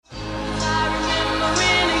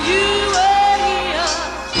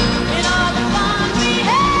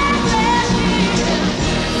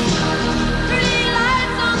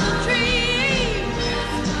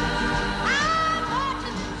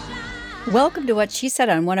Welcome to What She Said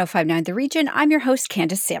on 1059 The Region. I'm your host,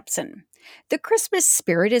 Candace Sampson. The Christmas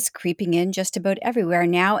spirit is creeping in just about everywhere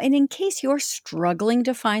now, and in case you're struggling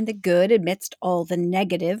to find the good amidst all the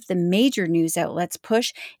negative the major news outlets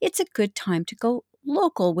push, it's a good time to go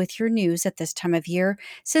local with your news at this time of year,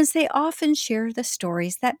 since they often share the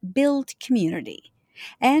stories that build community.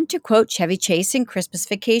 And to quote Chevy Chase in Christmas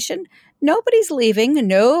Vacation, nobody's leaving,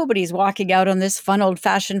 nobody's walking out on this fun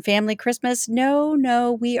old-fashioned family Christmas.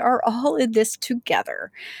 No, we are all in this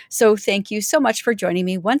together. So thank you so much for joining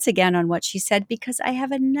me once again on What She Said, because I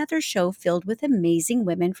have another show filled with amazing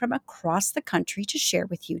women from across the country to share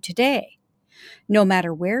with you today. No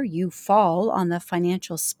matter where you fall on the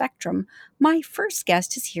financial spectrum, my first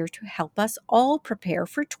guest is here to help us all prepare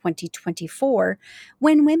for 2024,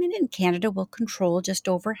 when women in Canada will control just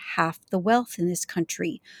over half the wealth in this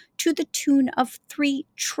country, to the tune of $3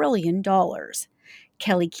 trillion.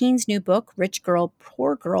 Kelly Keen's new book, Rich Girl,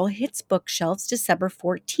 Poor Girl, hits bookshelves December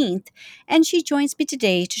 14th, and she joins me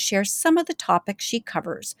today to share some of the topics she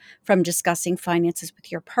covers, from discussing finances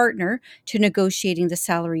with your partner, to negotiating the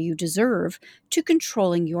salary you deserve, to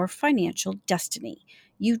controlling your financial destiny.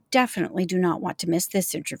 You definitely do not want to miss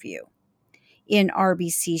this interview. In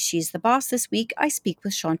RBC She's the Boss this week, I speak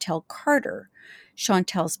with Chantel Carter.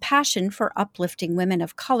 Chantel's passion for uplifting women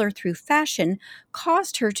of color through fashion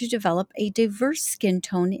caused her to develop a diverse skin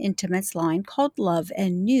tone intimates line called Love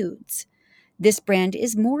and Nudes. This brand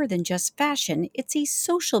is more than just fashion, it's a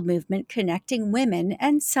social movement connecting women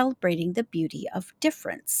and celebrating the beauty of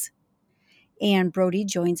difference. Anne Brody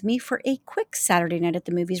joins me for a quick Saturday night at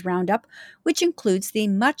the movies roundup, which includes the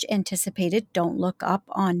much-anticipated Don't Look Up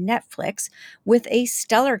on Netflix, with a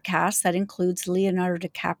stellar cast that includes Leonardo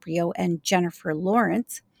DiCaprio and Jennifer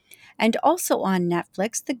Lawrence, and also on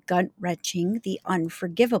Netflix, the gut-wrenching The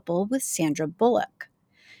Unforgivable with Sandra Bullock.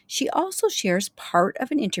 She also shares part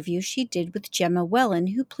of an interview she did with Gemma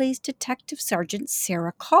Wellen, who plays Detective Sergeant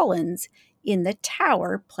Sarah Collins in The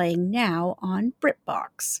Tower, playing now on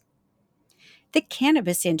BritBox. The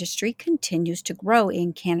cannabis industry continues to grow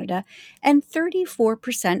in Canada, and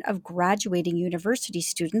 34% of graduating university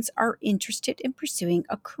students are interested in pursuing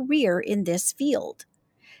a career in this field.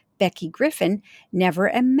 Becky Griffin never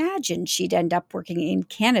imagined she'd end up working in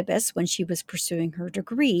cannabis when she was pursuing her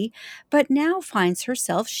degree, but now finds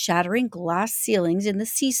herself shattering glass ceilings in the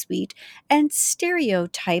C-suite and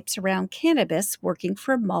stereotypes around cannabis, working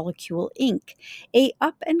for Molecule Inc., a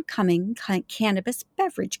up-and-coming cannabis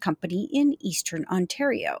beverage company in Eastern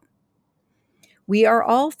Ontario. We are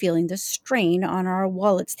all feeling the strain on our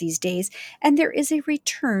wallets these days, and there is a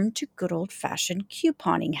return to good old-fashioned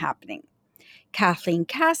couponing happening. Kathleen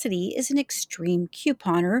Cassidy is an extreme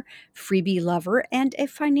couponer, freebie lover, and a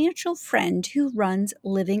financial friend who runs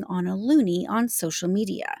Living on a Loonie on social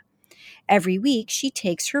media. Every week, she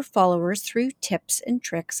takes her followers through tips and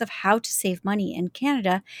tricks of how to save money in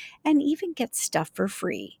Canada and even get stuff for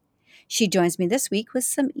free. She joins me this week with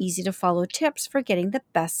some easy-to-follow tips for getting the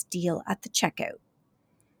best deal at the checkout.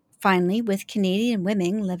 Finally, with Canadian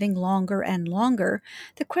women living longer and longer,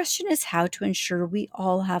 the question is how to ensure we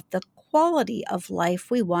all have the quality of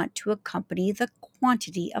life we want to accompany the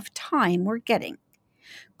quantity of time we're getting.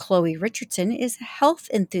 Chloe Richardson is a health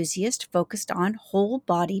enthusiast focused on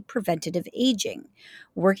whole-body preventative aging,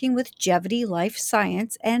 working with Jevity Life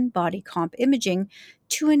Science and body comp imaging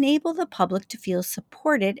to enable the public to feel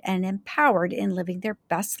supported and empowered in living their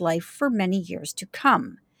best life for many years to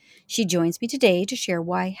come. She joins me today to share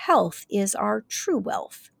why health is our true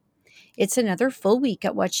wealth. It's another full week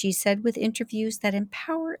at What She Said, with interviews that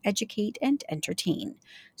empower, educate, and entertain.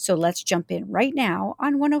 So let's jump in right now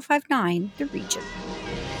on 1059 The Region.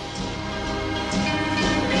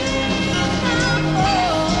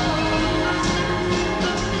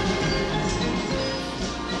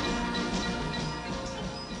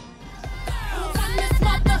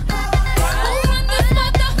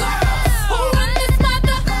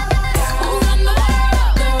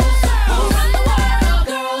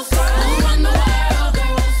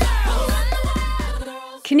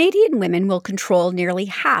 Canadian women will control nearly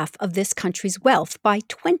half of this country's wealth by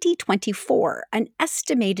 2024, an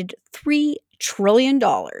estimated $3 trillion.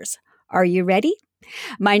 Are you ready?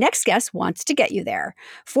 My next guest wants to get you there.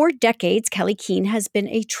 For decades, Kelly Keen has been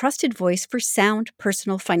a trusted voice for sound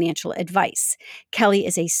personal financial advice. Kelly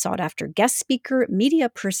is a sought-after guest speaker, media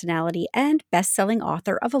personality, and best-selling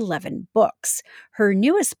author of 11 books. Her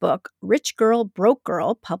newest book, Rich Girl, Broke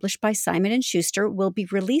Girl, published by Simon & Schuster, will be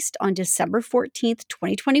released on December 14th,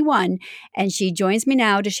 2021, and she joins me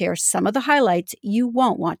now to share some of the highlights you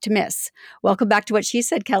won't want to miss. Welcome back to What She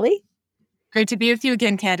Said, Kelly. Great to be with you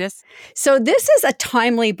again, Candace. So this is a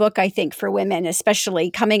timely book, I think, for women,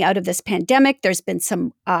 especially coming out of this pandemic. There's been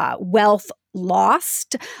some wealth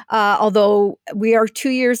lost, although we are 2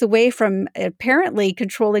 years away from apparently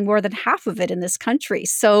controlling more than half of it in this country.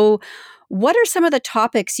 So what are some of the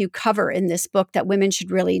topics you cover in this book that women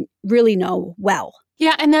should really, really know well?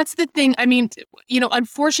 Yeah, and that's the thing. I mean,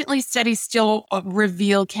 unfortunately, studies still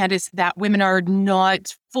reveal, Candace, that women are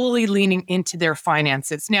not fully leaning into their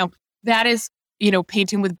finances. Now, that is,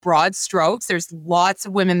 painting with broad strokes. There's lots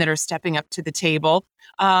of women that are stepping up to the table.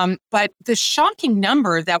 But the shocking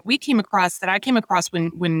number that I came across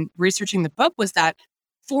when researching the book was that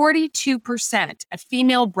 42% of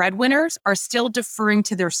female breadwinners are still deferring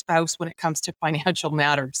to their spouse when it comes to financial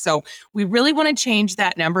matters. So we really want to change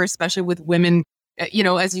that number, especially with women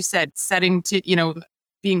as you said,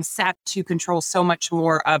 being set to control so much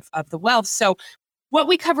more of the wealth. So what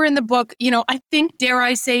we cover in the book, I think, dare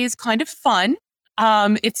I say, is kind of fun.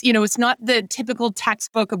 It's not the typical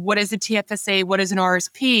textbook of what is a TFSA, what is an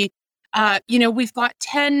RSP. We've got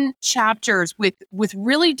 10 chapters with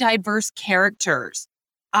really diverse characters,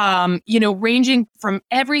 ranging from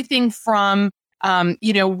everything from,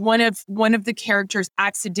 one of the characters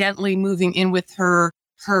accidentally moving in with her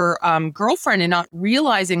girlfriend and not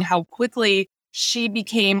realizing how quickly she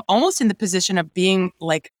became almost in the position of being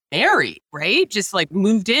like married, right? Just like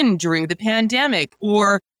moved in during the pandemic,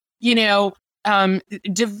 or,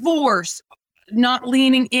 divorce, not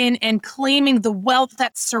leaning in and claiming the wealth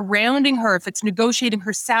that's surrounding her. If it's negotiating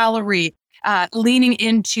her salary, leaning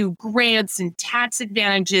into grants and tax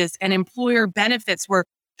advantages and employer benefits, we're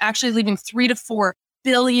actually leaving $3 to $4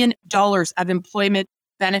 billion of employment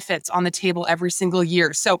benefits on the table every single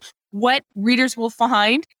year. So what readers will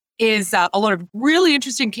find is a lot of really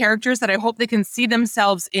interesting characters that I hope they can see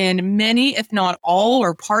themselves in many, if not all,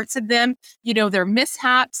 or parts of them, their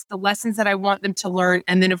mishaps, the lessons that I want them to learn,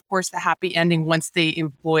 and then, of course, the happy ending once they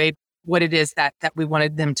employed what it is that we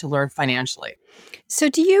wanted them to learn financially. So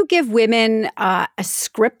do you give women a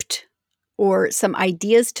script or some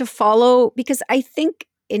ideas to follow? Because I think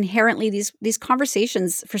inherently these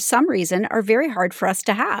conversations, for some reason, are very hard for us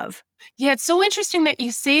to have. Yeah, it's so interesting that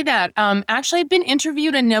you say that. Actually, I've been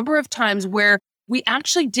interviewed a number of times where we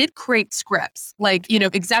actually did create scripts, like,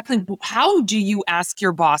 exactly how do you ask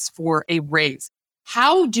your boss for a raise?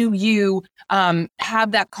 How do you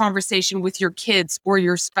have that conversation with your kids or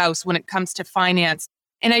your spouse when it comes to finance?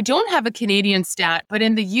 And I don't have a Canadian stat, but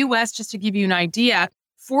in the US, just to give you an idea,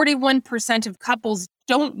 41% of couples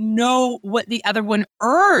don't know what the other one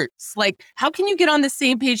earns. Like, how can you get on the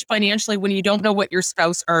same page financially when you don't know what your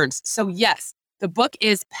spouse earns? So yes, the book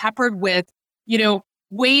is peppered with,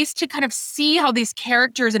 ways to kind of see how these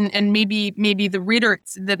characters and maybe the reader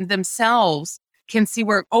themselves can see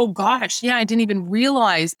where, oh gosh, yeah, I didn't even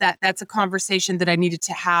realize that that's a conversation that I needed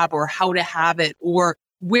to have, or how to have it, or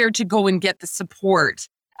where to go and get the support.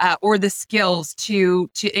 Or the skills to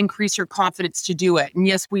increase your confidence to do it. And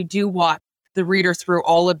yes, we do walk the reader through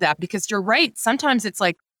all of that, because you're right. Sometimes it's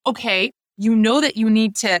like, okay, you know that you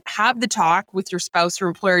need to have the talk with your spouse or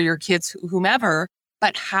employer, your kids, whomever,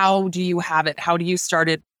 but how do you have it? How do you start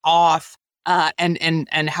it off?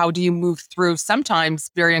 And how do you move through sometimes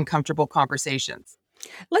very uncomfortable conversations?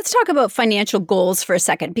 Let's talk about financial goals for a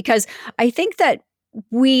second, because I think that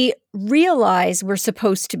we realize we're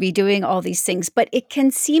supposed to be doing all these things, but it can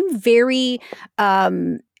seem very,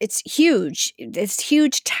 it's huge. It's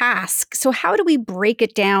huge task. So how do we break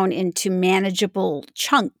it down into manageable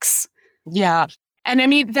chunks? Yeah. And I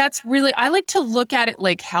mean, that's really, I like to look at it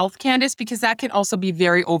like health, Candace, because that can also be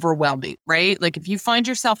very overwhelming, right? Like if you find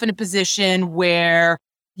yourself in a position where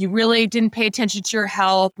you really didn't pay attention to your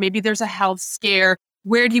health, maybe there's a health scare,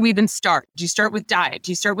 where do you even start? Do you start with diet?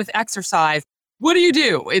 Do you start with exercise? What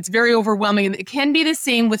do? It's very overwhelming. And it can be the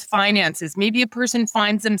same with finances. Maybe a person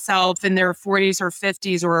finds themselves in their 40s or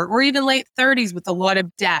 50s or even late 30s with a lot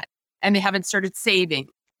of debt, and they haven't started saving.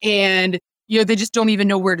 And they just don't even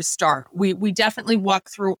know where to start. We definitely walk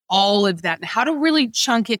through all of that and how to really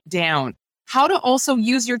chunk it down, how to also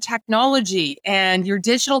use your technology and your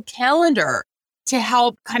digital calendar to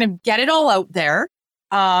help kind of get it all out there.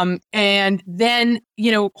 And then,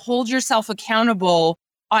 hold yourself accountable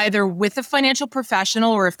either with a financial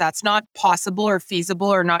professional, or if that's not possible or feasible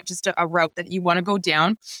or not just a route that you want to go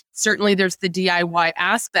down. Certainly there's the DIY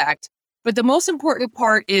aspect. But the most important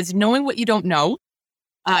part is knowing what you don't know,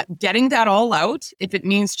 getting that all out. If it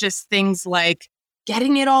means just things like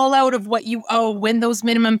getting it all out of what you owe, when those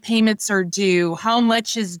minimum payments are due, how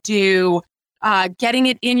much is due, getting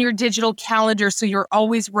it in your digital calendar so you're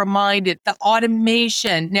always reminded, the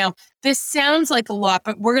automation. Now, this sounds like a lot,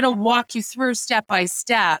 but we're going to walk you through step by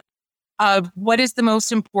step of what is the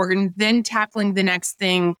most important, then tackling the next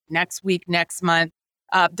thing next week, next month.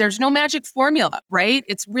 There's no magic formula, right?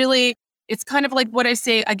 It's kind of like what I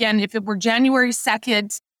say, again, if it were January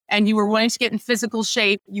 2nd and you were wanting to get in physical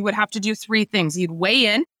shape, you would have to do three things. You'd weigh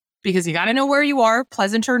in because you got to know where you are,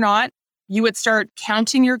 pleasant or not. You would start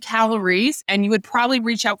counting your calories, and you would probably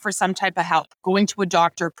reach out for some type of help, going to a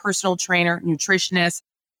doctor, personal trainer, nutritionist.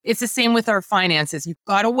 It's the same with our finances. You've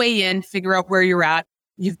got to weigh in, figure out where you're at.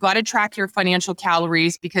 You've got to track your financial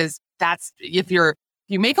calories, because that's if you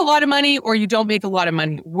make a lot of money or you don't make a lot of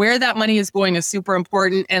money, where that money is going is super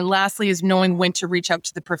important. And lastly is knowing when to reach out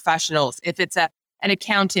to the professionals. If it's an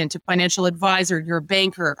accountant, a financial advisor, your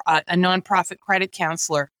banker, a nonprofit credit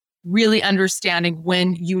counselor, really understanding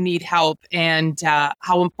when you need help and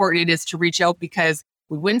how important it is to reach out, because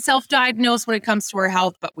we wouldn't self-diagnose when it comes to our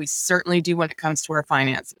health, but we certainly do when it comes to our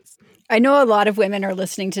finances. I know a lot of women are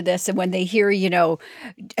listening to this, and when they hear,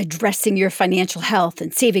 addressing your financial health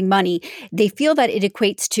and saving money, they feel that it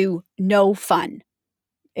equates to no fun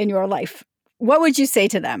in your life. What would you say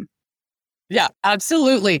to them? Yeah,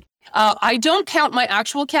 absolutely. I don't count my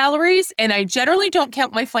actual calories, and I generally don't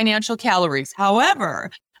count my financial calories.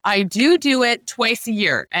 However, I do it twice a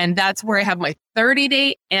year, and that's where I have my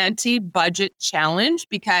 30-day anti-budget challenge,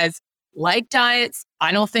 because like diets,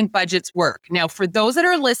 I don't think budgets work. Now, for those that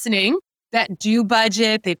are listening that do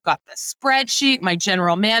budget, they've got the spreadsheet. My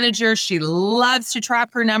general manager, she loves to track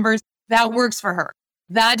her numbers. That works for her.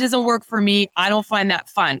 That doesn't work for me. I don't find that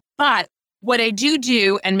fun. But what I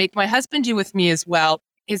do and make my husband do with me as well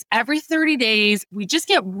is every 30 days, we just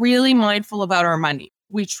get really mindful about our money.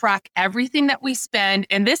 We track everything that we spend,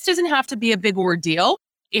 and this doesn't have to be a big ordeal.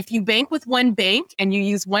 If you bank with one bank and you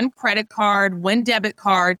use one credit card, one debit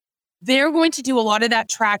card, they're going to do a lot of that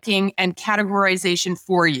tracking and categorization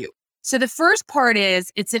for you. So the first part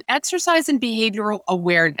is it's an exercise in behavioral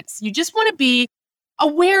awareness. You just want to be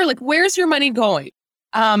aware, like, where's your money going?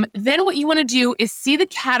 Then what you want to do is see the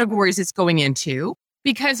categories it's going into,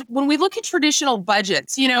 because when we look at traditional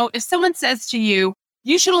budgets, if someone says to you,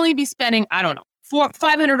 you should only be spending, I don't know,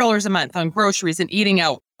 $500 a month on groceries and eating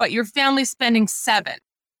out, but your family's spending $7.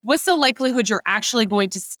 What's the likelihood you're actually going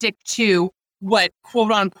to stick to what,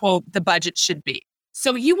 quote unquote, the budget should be?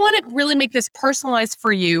 So you want to really make this personalized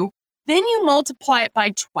for you. Then you multiply it by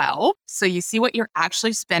 12. So you see what you're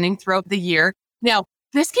actually spending throughout the year. Now,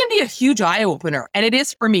 this can be a huge eye opener, and it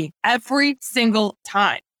is for me every single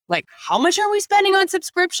time. Like, how much are we spending on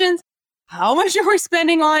subscriptions? How much are we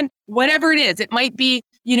spending on whatever it is? It might be,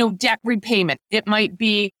 debt repayment. It might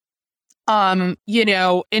be,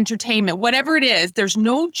 entertainment, whatever it is. There's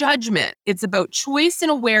no judgment. It's about choice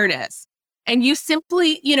and awareness. And you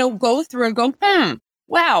simply, go through and go,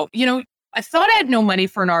 wow, I thought I had no money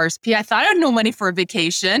for an RSP. I thought I had no money for a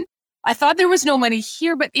vacation. I thought there was no money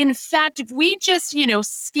here. But in fact, if we just,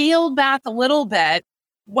 scaled back a little bit,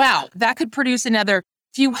 wow, that could produce another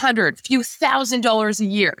few $1,000s a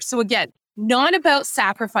year. So again, not about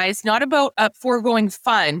sacrifice, not about foregoing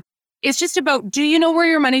fun. It's just about, do you know where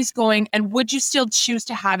your money's going, and would you still choose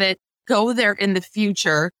to have it go there in the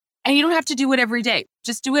future? And you don't have to do it every day.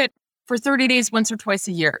 Just do it for 30 days, once or twice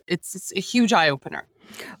a year. It's a huge eye opener.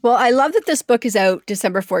 Well, I love that this book is out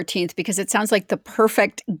December 14th, because it sounds like the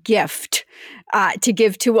perfect gift to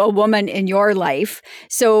give to a woman in your life.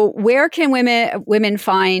 So where can women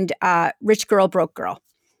find Rich Girl, Broke Girl?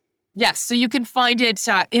 Yes. So you can find it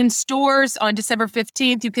in stores on December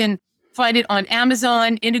 15th. You can find it on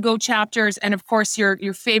Amazon, Indigo Chapters, and of course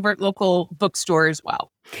your favorite local bookstore as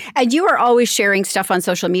well. And you are always sharing stuff on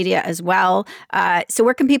social media as well. So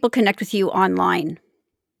where can people connect with you online?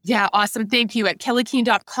 Yeah, awesome. Thank you. At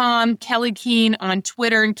kellykeen.com, Kelly Keen on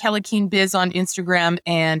Twitter, and Kelly Keen Biz on Instagram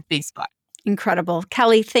and Facebook. Incredible.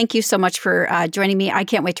 Kelly, thank you so much for joining me. I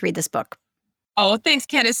can't wait to read this book. Oh, thanks,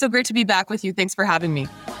 Ken. It's so great to be back with you. Thanks for having me.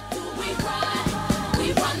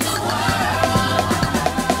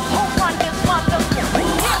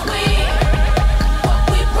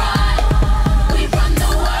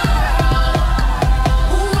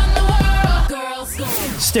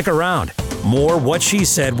 Stick around. More What She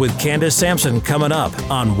Said with Candace Sampson coming up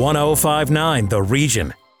on 105.9 The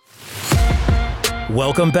Region.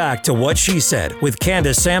 Welcome back to What She Said with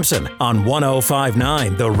Candace Sampson on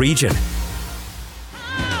 105.9 The Region.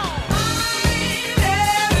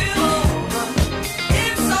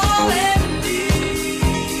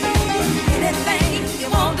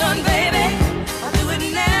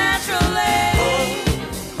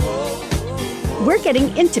 We're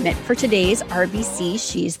getting intimate for today's RBC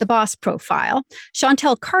She's the Boss profile.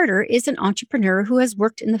 Chantel Carter is an entrepreneur who has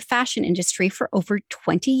worked in the fashion industry for over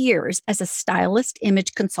 20 years as a stylist,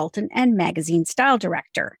 image consultant, and magazine style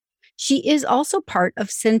director. She is also part of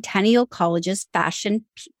Centennial College's Fashion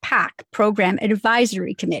PAC Program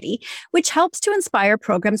Advisory Committee, which helps to inspire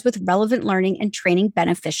programs with relevant learning and training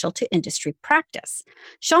beneficial to industry practice.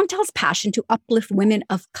 Chantel's passion to uplift women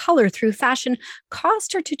of color through fashion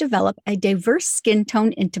caused her to develop a diverse skin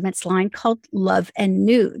tone intimates line called Love and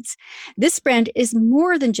Nudes. This brand is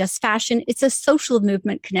more than just fashion, it's a social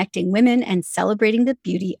movement connecting women and celebrating the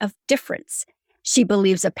beauty of difference. She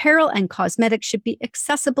believes apparel and cosmetics should be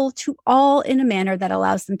accessible to all in a manner that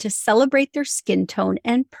allows them to celebrate their skin tone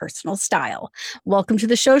and personal style. Welcome to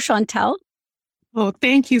the show, Chantel. Oh,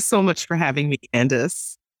 thank you so much for having me,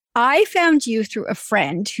 Candace. I found you through a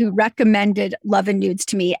friend who recommended Love and Nudes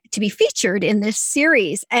to me to be featured in this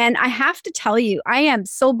series. And I have to tell you, I am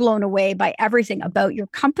so blown away by everything about your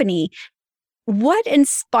company. What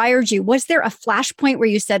inspired you? Was there a flashpoint where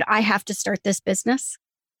you said, I have to start this business?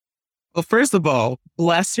 Well, first of all,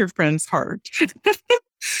 bless your friend's heart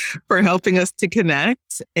for helping us to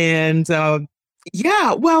connect. And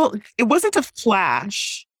well, it wasn't a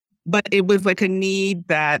flash, but it was like a need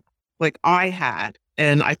that like I had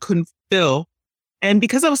and I couldn't fill. And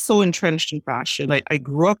because I was so entrenched in fashion, I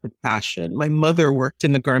grew up in fashion. My mother worked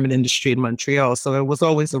in the garment industry in Montreal, so I was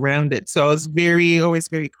always around it. So I was always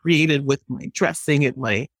very creative with my dressing and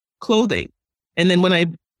my clothing. And then when I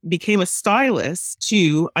became a stylist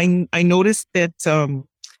too, I noticed that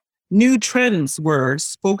new trends were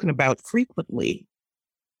spoken about frequently.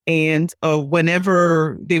 And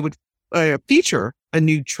whenever they would feature a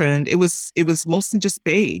new trend, it was mostly just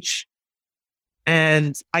beige.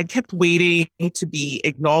 And I kept waiting to be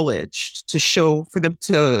acknowledged for them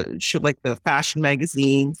to show like the fashion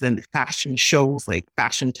magazines and fashion shows like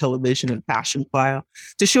Fashion Television and Fashion File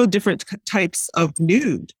to show different types of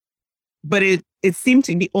nude. But it seemed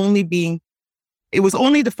to be it was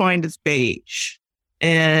only defined as beige.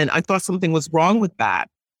 And I thought something was wrong with that,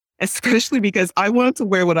 especially because I wanted to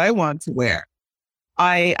wear what I want to wear.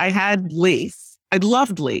 I had lace. I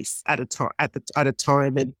loved lace at a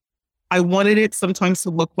time. And I wanted it sometimes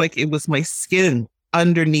to look like it was my skin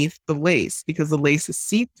underneath the lace because the lace is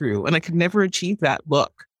see-through and I could never achieve that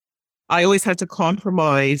look. I always had to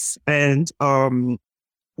compromise and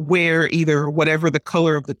wear either whatever the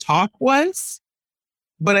color of the top was,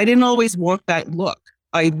 but I didn't always want that look.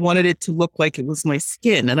 I wanted it to look like it was my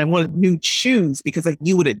skin and I wanted nude shoes because I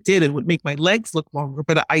knew what it did. It would make my legs look longer,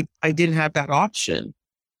 but I didn't have that option.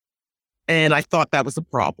 And I thought that was a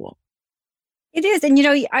problem. It is. And,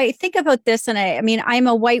 I think about this and I mean, I'm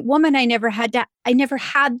a white woman. I never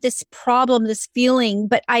had this problem, this feeling,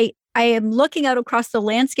 but I am looking out across the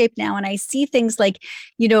landscape now and I see things like,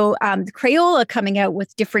 Crayola coming out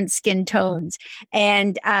with different skin tones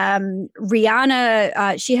and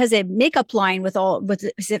Rihanna, she has a makeup line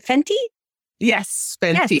is it Fenty? Yes,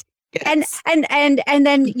 Fenty. Yes. And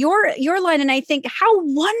then your line. And I think how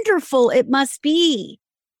wonderful it must be,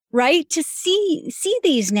 right? To see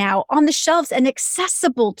these now on the shelves and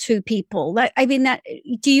accessible to people.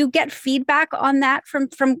 Do you get feedback on that from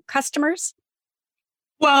customers?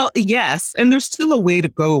 Well, yes, and there's still a way to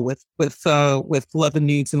go with Love and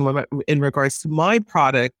Nudes in regards to my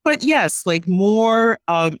product. But yes, like more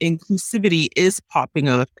inclusivity is popping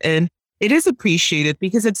up, and it is appreciated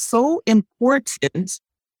because it's so important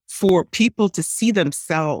for people to see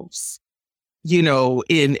themselves,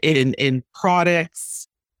 in products,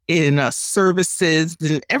 in services,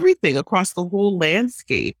 and everything across the whole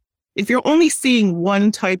landscape. If you're only seeing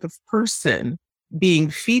one type of person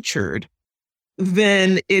being featured,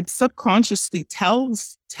 then it subconsciously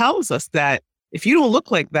tells us that if you don't look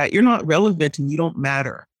like that, you're not relevant and you don't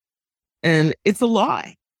matter. And it's a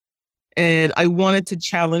lie. And I wanted to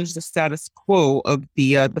challenge the status quo of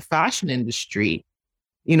the fashion industry.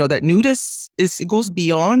 That nudist it goes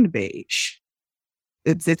beyond beige.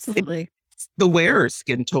 It's the wearer's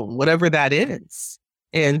skin tone, whatever that is.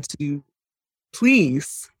 And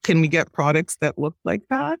please, can we get products that look like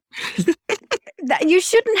that? You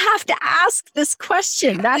shouldn't have to ask this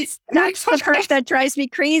question. That's the part that drives me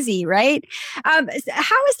crazy, right? How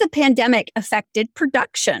has the pandemic affected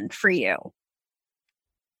production for you?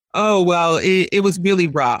 Oh, well, it was really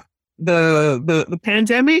rough. The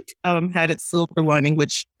pandemic had its silver lining,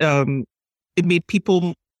 which it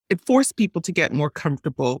forced people to get more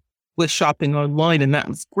comfortable with shopping online, and that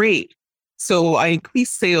was great. So I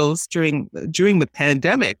increased sales during the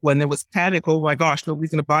pandemic when there was panic. Oh my gosh, nobody's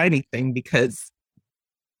going to buy anything because,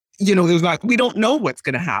 we don't know what's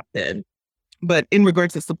going to happen. But in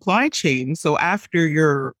regards to supply chain, so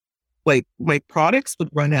after my products would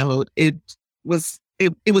run out, it was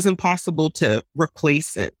impossible to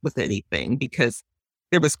replace it with anything because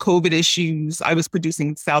there was COVID issues. I was producing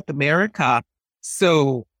in South America.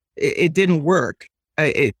 So it didn't work.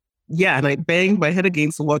 And I banged my head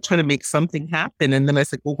against the wall trying to make something happen. And then I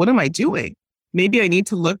said, well, what am I doing? Maybe I need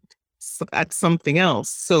to look at something else.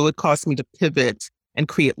 So it caused me to pivot and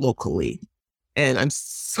create locally. And I'm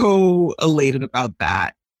so elated about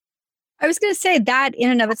that. I was going to say that in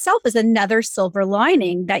and of itself is another silver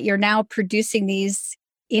lining that you're now producing these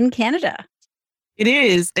in Canada. It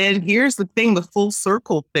is. And here's the thing, the full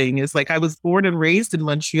circle thing is like I was born and raised in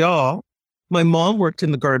Montreal. My mom worked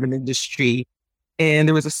in the garment industry. And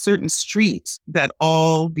there was a certain street that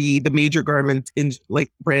all the major garment in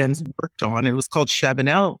like brands worked on. It was called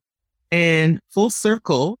Chabanel. And full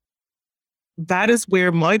circle, that is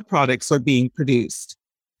where my products are being produced.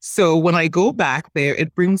 So when I go back there,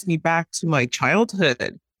 it brings me back to my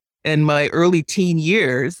childhood and my early teen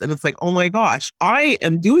years. And it's like, oh my gosh, I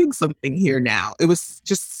am doing something here now. It was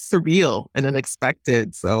just surreal and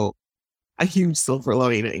unexpected. So a huge silver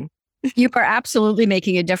lining. You are absolutely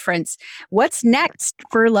making a difference. What's next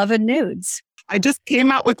for Love and Nudes? I just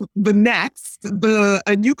came out with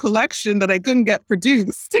a new collection that I couldn't get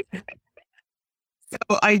produced. So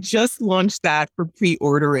I just launched that for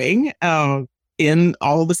pre-ordering in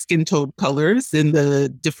all the skin tone colors, in the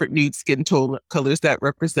different nude skin tone colors that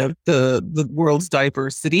represent the world's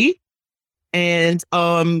diversity, and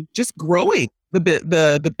just growing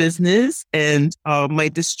the business and my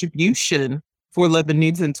distribution for Love and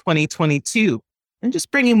Nudes in 2022, and just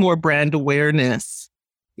bringing more brand awareness.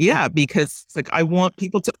 Yeah, because it's like I want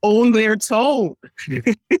people to own their tone.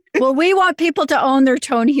 Well, we want people to own their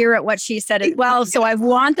tone here at What She Said as well. So I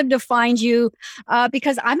want them to find you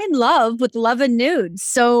because I'm in love with Love and Nudes.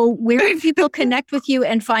 So where can people connect with you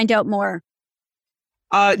and find out more?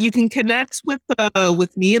 You can connect with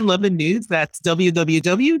me and Love and Nudes. That's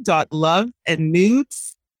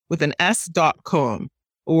www.loveandnudes.com.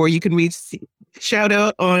 Or you can shout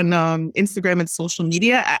out on Instagram and social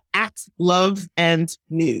media at Love and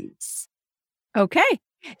Nudes. Okay.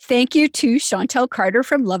 Thank you to Chantel Carter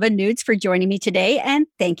from Love and Nudes for joining me today. And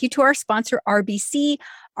thank you to our sponsor, RBC.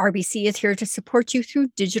 RBC is here to support you through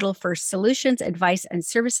digital first solutions, advice, and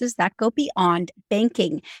services that go beyond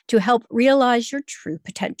banking to help realize your true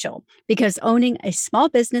potential. Because owning a small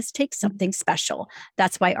business takes something special.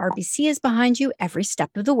 That's why RBC is behind you every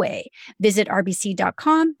step of the way. Visit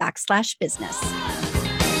rbc.com/business.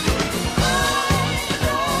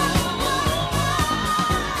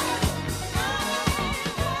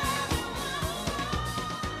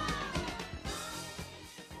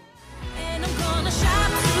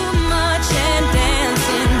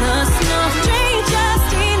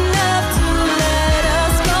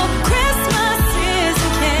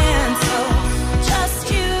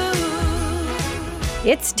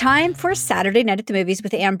 It's time for Saturday Night at the Movies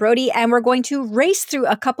with Anne Brody, and we're going to race through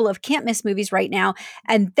a couple of can't-miss movies right now,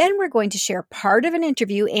 and then we're going to share part of an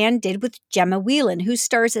interview Anne did with Gemma Whelan, who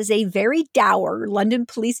stars as a very dour London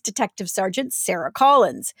Police Detective Sergeant Sarah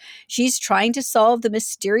Collins. She's trying to solve the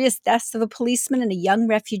mysterious deaths of a policeman and a young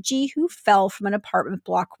refugee who fell from an apartment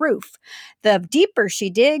block roof. The deeper she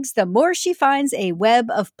digs, the more she finds a web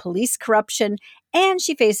of police corruption, and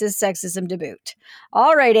she faces sexism to boot.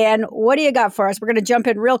 All right, Anne, what do you got for us? We're going to jump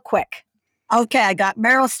in real quick. Okay, I got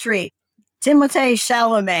Meryl Streep, Timothée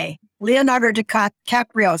Chalamet, Leonardo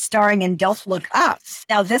DiCaprio starring in Don't Look Up.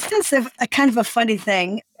 Now, this is a kind of a funny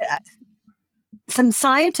thing. Some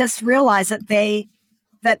scientists realize that the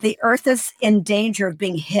Earth is in danger of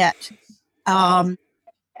being hit.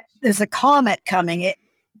 There's a comet coming, a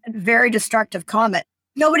very destructive comet.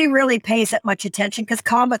 Nobody really pays that much attention because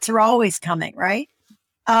comets are always coming, right?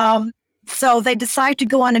 So they decide to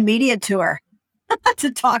go on a media tour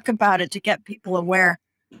to talk about it, to get people aware.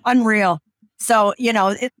 Unreal. So,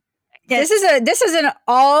 this is an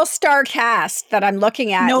all-star cast that I'm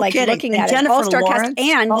looking at. No kidding. Looking at Jennifer all-star Lawrence, cast,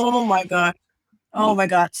 and oh my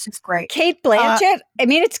god, it's great. Kate Blanchett. I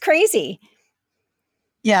mean, it's crazy.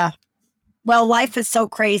 Yeah. Well, life is so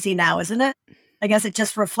crazy now, isn't it? I guess it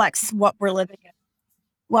just reflects what we're living in.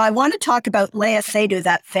 Well, I want to talk about Léa Seydoux,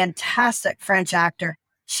 that fantastic French actor.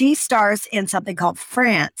 She stars in something called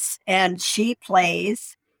France, and she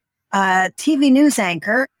plays a TV news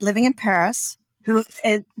anchor living in Paris who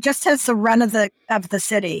just has the run of the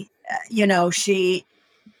city.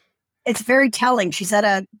 It's very telling. She's at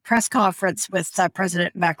a press conference with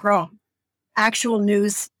President Macron, actual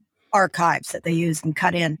news archives that they use and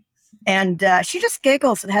cut in. And she just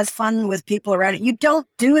giggles and has fun with people around it. You don't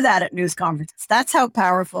do that at news conferences. That's how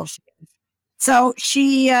powerful she is. So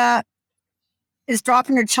she is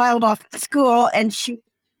dropping her child off at school, and she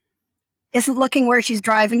isn't looking where she's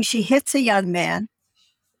driving. She hits a young man,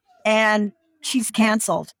 and she's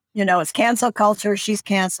canceled. It's cancel culture. She's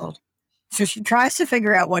canceled. So she tries to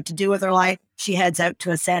figure out what to do with her life. She heads out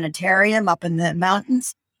to a sanitarium up in the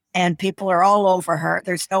mountains, and people are all over her.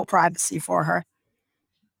 There's no privacy for her.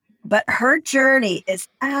 But her journey is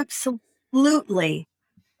absolutely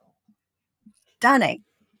stunning.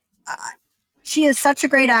 She is such a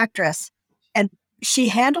great actress, and she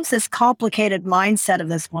handles this complicated mindset of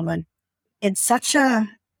this woman in such a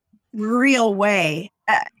real way.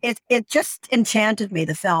 It just enchanted me,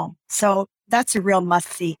 the film. So that's a real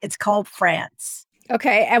must-see. It's called France.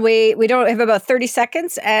 Okay, and we don't have about 30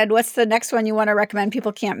 seconds. And what's the next one you want to recommend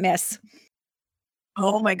people can't miss?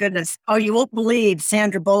 Oh, my goodness. Oh, you won't believe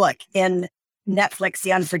Sandra Bullock in Netflix,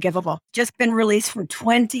 The Unforgivable. Just been released from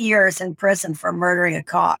 20 years in prison for murdering a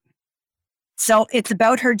cop. So it's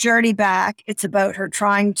about her journey back. It's about her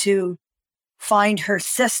trying to find her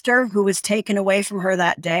sister who was taken away from her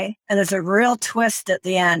that day. And there's a real twist at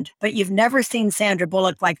the end, but you've never seen Sandra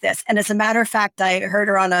Bullock like this. And as a matter of fact, I heard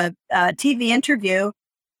her on a TV interview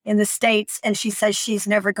in the States, and she says she's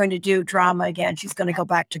never going to do drama again. She's going to go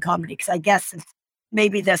back to comedy, because I guess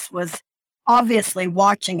maybe this was obviously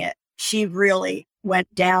watching it. She really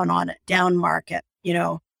went down on it, down market,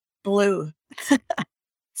 blue.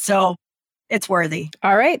 So it's worthy.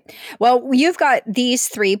 All right. Well, you've got these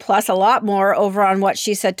three plus a lot more over on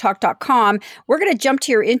whatshesaidtalk.com. We're going to jump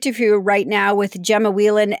to your interview right now with Gemma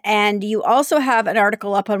Whelan. And you also have an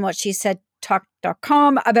article up on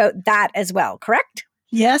whatshesaidtalk.com about that as well, correct?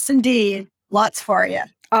 Yes, indeed. Lots for you.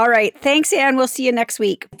 All right. Thanks, Anne. We'll see you next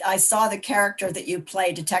week. I saw the character that you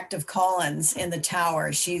play, Detective Collins, in The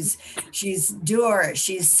Tower. She's dour,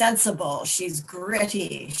 she's sensible, she's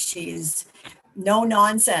gritty, she's no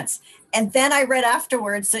nonsense. And then I read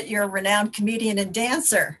afterwards that you're a renowned comedian and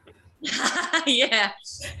dancer. Yeah.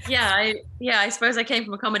 I suppose I came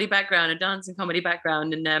from a comedy background, a dance and comedy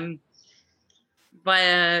background, and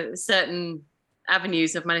via certain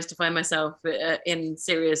avenues I've managed to find myself in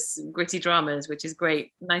serious gritty dramas, which is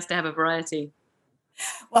great. Nice to have a variety.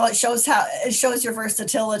 Well, it shows your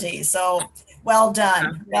versatility. So well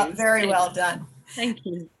done. Okay. Very well done. Thank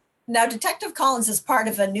you. Now, Detective Collins is part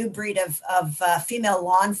of a new breed of female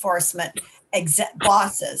law enforcement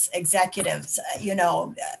bosses, executives,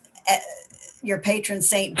 your patron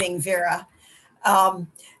saint being Vera. But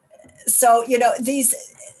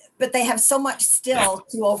they have so much still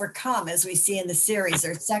to overcome, as we see in the series.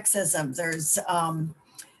 There's sexism, there's,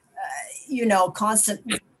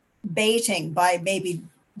 constant baiting by maybe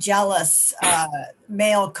jealous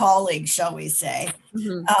male colleagues, shall we say.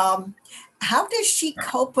 Mm-hmm. How does she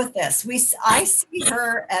cope with this? I see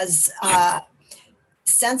her as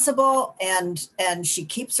sensible, and she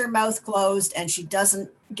keeps her mouth closed and she doesn't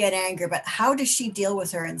get angry. But how does she deal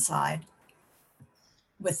with her inside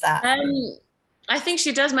with that? I think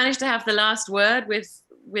she does manage to have the last word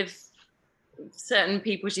with certain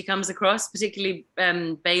people she comes across, particularly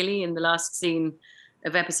Bailey in the last scene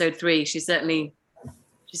of episode 3. She certainly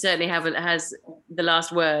has the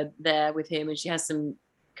last word there with him, and she has some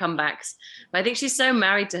comebacks. But I think she's so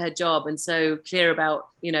married to her job and so clear about,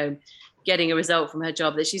 getting a result from her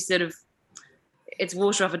job that she's sort of, it's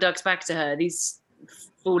water off a duck's back to her, these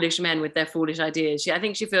foolish men with their foolish ideas. I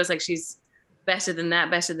think she feels like she's better than that,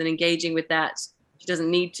 better than engaging with that. She doesn't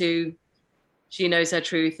need to. She knows her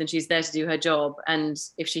truth and she's there to do her job. And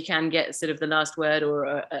if she can get sort of the last word or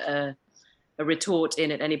a retort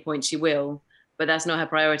in at any point, she will. But that's not her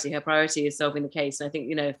priority. Her priority is solving the case. And I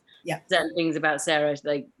think, certain things about Sarah,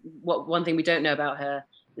 like one thing we don't know about her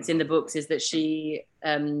that's in the books is that she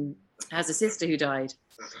has a sister who died.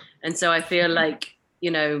 And so I feel like,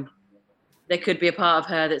 there could be a part of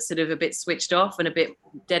her that's sort of a bit switched off and a bit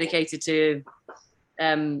dedicated to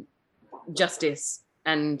justice,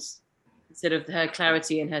 and sort of her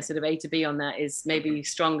clarity and her sort of A to B on that is maybe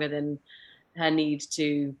stronger than her need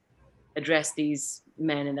to address these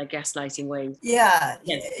men and their gaslighting ways. Yeah,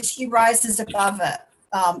 she rises above it.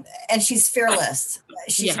 And she's fearless.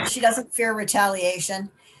 She doesn't fear retaliation.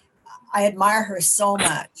 I admire her so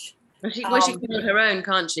much. She can hold her own,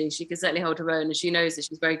 can't she? She can certainly hold her own, and she knows that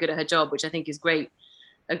she's very good at her job, which I think is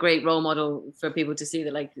a great role model for people to see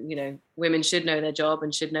that, women should know their job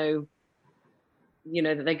and should know,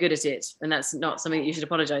 that they're good at it. And that's not something that you should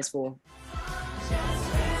apologize for.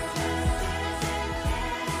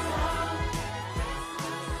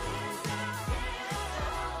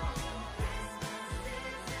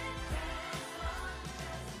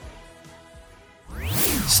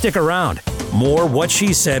 Stick around. More What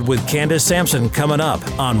She Said with Candace Sampson coming up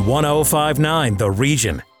on 105.9 The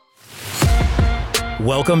Region.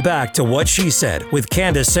 Welcome back to What She Said with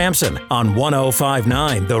Candace Sampson on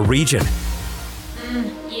 105.9 The Region.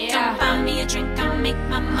 Don't buy me a drink, I'll make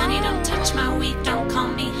my money. Don't touch my weed, don't call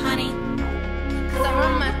me honey.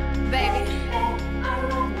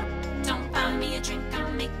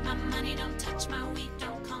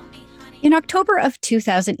 In October of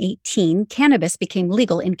 2018, cannabis became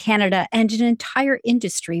legal in Canada and an entire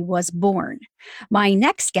industry was born. My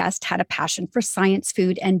next guest had a passion for science,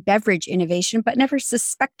 food, and beverage innovation, but never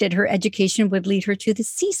suspected her education would lead her to the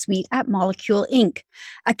C-suite at Molecule Inc.,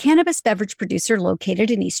 a cannabis beverage producer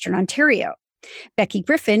located in Eastern Ontario. Becky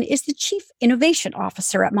Griffin is the Chief Innovation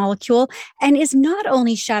Officer at Molecule and is not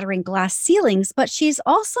only shattering glass ceilings, but she's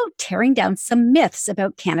also tearing down some myths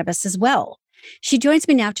about cannabis as well. She joins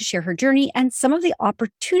me now to share her journey and some of the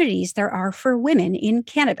opportunities there are for women in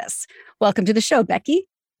cannabis. Welcome to the show, Becky.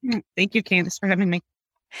 Thank you, Candace, for having me.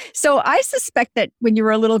 So I suspect that when you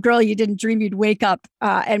were a little girl, you didn't dream you'd wake up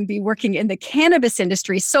and be working in the cannabis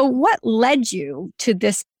industry. So what led you to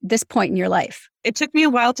this point in your life? It took me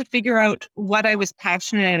a while to figure out what I was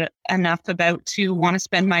passionate enough about to want to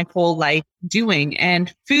spend my whole life doing.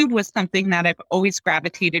 And food was something that I've always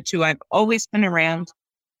gravitated to. I've always been around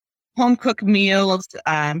home cooked meals,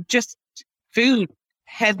 just food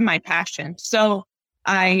had my passion. So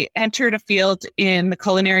I entered a field in the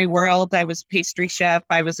culinary world. I was a pastry chef.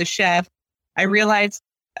 I was a chef. I realized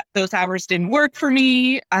those hours didn't work for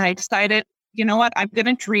me. I decided, you know what, I'm going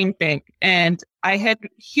to dream big. And I had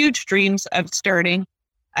huge dreams of starting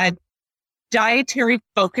a dietary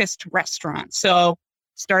focused restaurant. So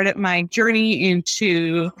started my journey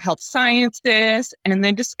into health sciences and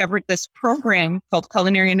then discovered this program called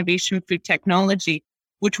Culinary Innovation Food Technology,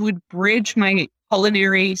 which would bridge my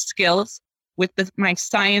culinary skills with my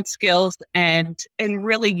science skills and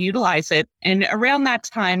really utilize it. And around that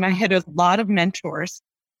time, I had a lot of mentors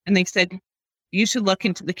and they said, you should look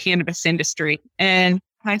into the cannabis industry. And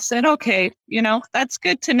I said, okay, that's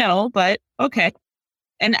good to know, but okay.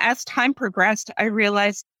 And as time progressed, I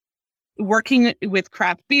realized working with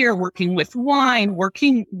craft beer, working with wine,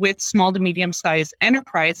 working with small to medium-sized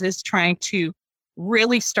enterprises, trying to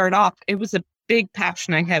really start off, it was a big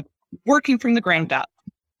passion I had working from the ground up.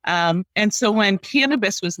 And so when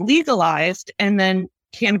cannabis was legalized and then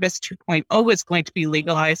Cannabis 2.0 was going to be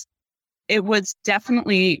legalized, it was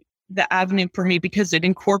definitely the avenue for me because it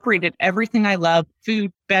incorporated everything I love,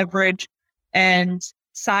 food, beverage, and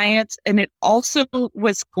science. And it also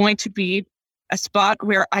was going to be a spot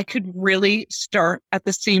where I could really start at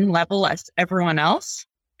the same level as everyone else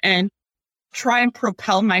and try and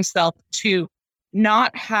propel myself to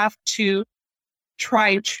not have to try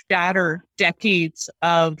and shatter decades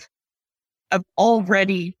of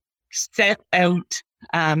already set out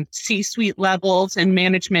C-suite levels and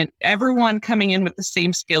management. Everyone coming in with the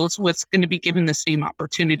same skills was going to be given the same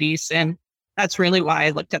opportunities. And that's really why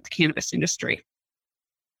I looked at the cannabis industry.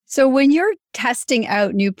 So when you're testing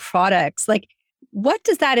out new products, what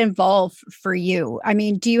does that involve for you? I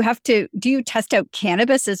mean, do you test out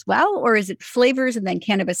cannabis as well, or is it flavors and then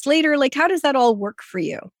cannabis later? How does that all work for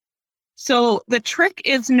you? So the trick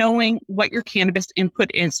is knowing what your cannabis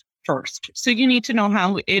input is first. So you need to know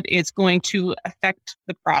how it is going to affect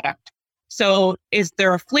the product. So is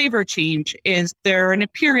there a flavor change? Is there an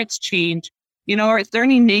appearance change? Or is there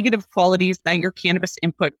any negative qualities that your cannabis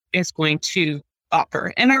input is going to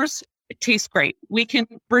offer? And ours, it tastes great. We can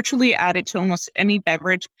virtually add it to almost any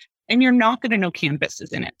beverage and you're not going to know cannabis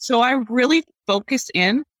is in it. So I really focus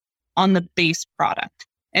in on the base product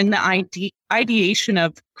and the ideation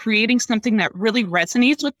of creating something that really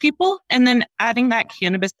resonates with people and then adding that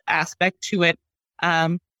cannabis aspect to it.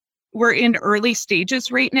 We're in early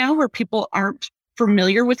stages right now where people aren't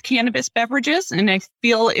familiar with cannabis beverages. And I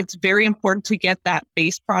feel it's very important to get that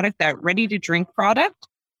base product, that ready to drink product,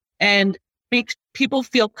 and make people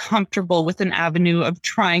feel comfortable with an avenue of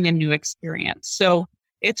trying a new experience. So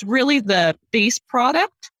it's really the base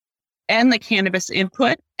product and the cannabis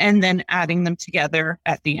input, and then adding them together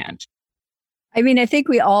at the end. I mean, I think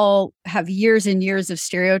we all have years and years of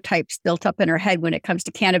stereotypes built up in our head when it comes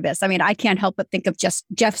to cannabis. I mean, I can't help but think of just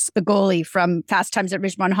Jeff Spigoli from Fast Times at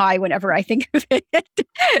Ridgemont High whenever I think of it.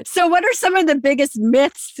 So what are some of the biggest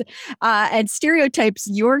myths and stereotypes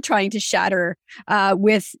you're trying to shatter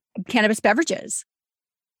with cannabis beverages?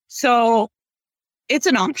 So it's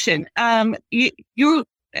an option.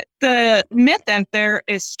 The myth out there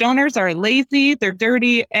is stoners are lazy, they're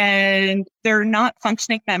dirty, and they're not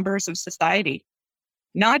functioning members of society.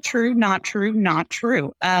 Not true, not true, not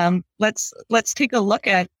true. Let's take a look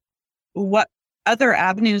at what other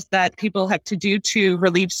avenues that people have to do to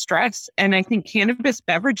relieve stress. And I think cannabis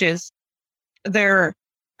beverages, they're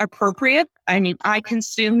appropriate. I mean, I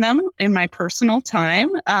consume them in my personal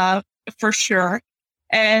time, for sure.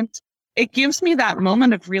 And it gives me that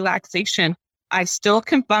moment of relaxation. I still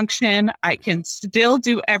can function. I can still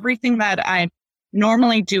do everything that I'm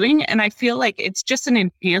normally doing. And I feel like it's just an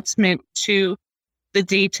enhancement to the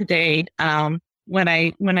day-to-day when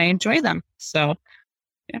I enjoy them. So,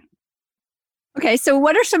 yeah. Okay, so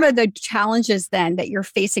what are some of the challenges then that you're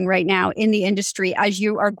facing right now in the industry as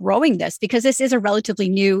you are growing this? Because this is a relatively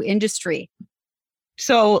new industry.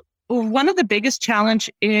 So one of the biggest challenge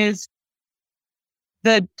is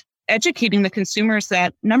the educating the consumers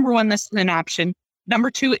that, number one, this is an option. Number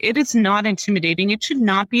two, it is not intimidating. It should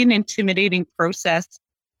not be an intimidating process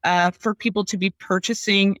for people to be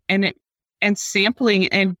purchasing and sampling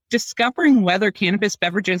and discovering whether cannabis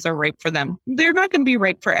beverages are right for them. They're not going to be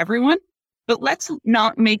right for everyone, but let's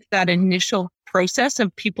not make that initial process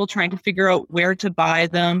of people trying to figure out where to buy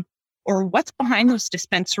them or what's behind those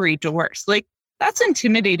dispensary doors. Like, that's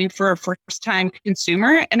intimidating for a first-time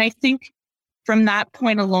consumer. And I think from that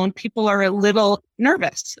point alone, people are a little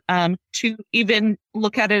nervous to even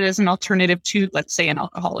look at it as an alternative to, let's say, an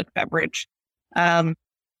alcoholic beverage.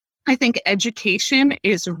 I think education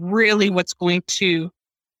is really what's going to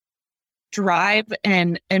drive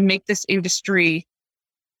and make this industry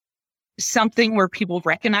something where people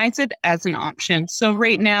recognize it as an option. So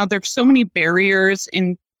right now, there's so many barriers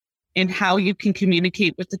in how you can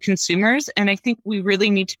communicate with the consumers. And I think we really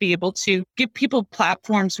need to be able to give people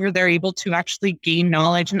platforms where they're able to actually gain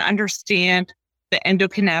knowledge and understand the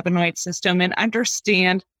endocannabinoid system and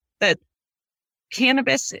understand that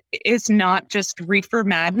cannabis is not just reefer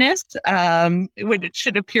madness, what it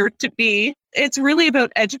should appear to be. It's really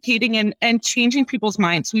about educating and changing people's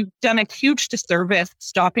minds. We've done a huge disservice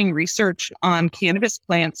stopping research on cannabis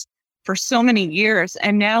plants for so many years.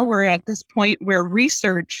 And now we're at this point where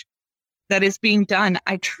research that is being done,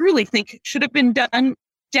 I truly think should have been done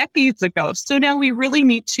decades ago. So now we really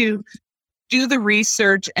need to do the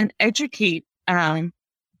research and educate the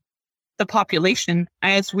population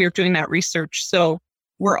as we're doing that research. So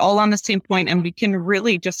we're all on the same point and we can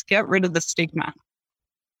really just get rid of the stigma.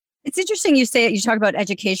 It's interesting you talk about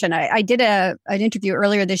education. I did an interview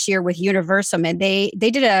earlier this year with Universum, and they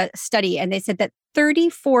did a study, and they said that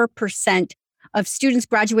 34% of students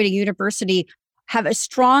graduating university have a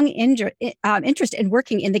strong interest in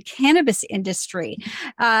working in the cannabis industry.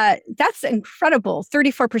 That's incredible,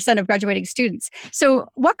 34% of graduating students. So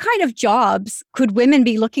what kind of jobs could women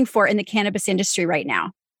be looking for in the cannabis industry right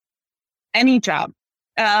now? Any job.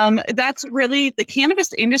 That's really the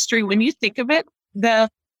cannabis industry. When you think of it, the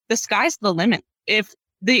sky's the limit. If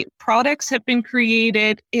the products have been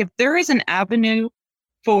created, if there is an avenue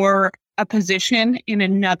for a position in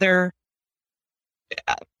another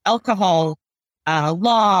alcohol,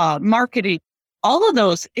 law, marketing, all of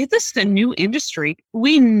those, this is a new industry.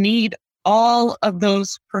 We need all of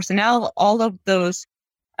those personnel, all of those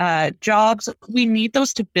jobs. We need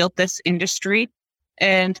those to build this industry.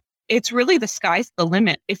 And it's really the sky's the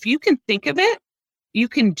limit. If you can think of it, you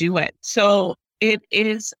can do it. So it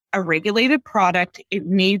is a regulated product. It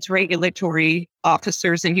needs regulatory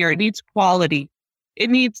officers in here. It needs quality. It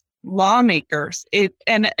needs lawmakers.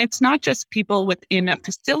 And it's not just people within a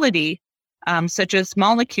facility, such as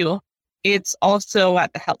Molecule. It's also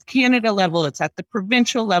at the Health Canada level. It's at the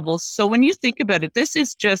provincial level. So when you think about it, this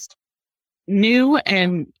is just new,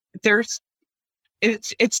 and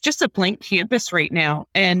it's just a blank canvas right now,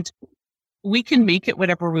 and we can make it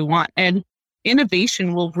whatever we want. And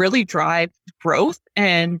innovation will really drive growth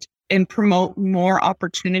and promote more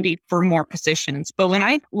opportunity for more positions. But when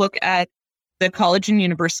I look at the college and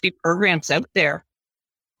university programs out there,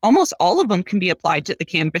 almost all of them can be applied to the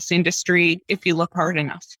cannabis industry if you look hard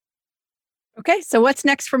enough. Okay, so what's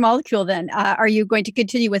next for Molecule then? Are you going to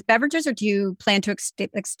continue with beverages, or do you plan to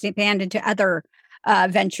expand into other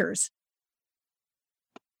ventures?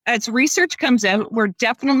 As research comes out, we're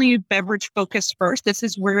definitely beverage focused first. This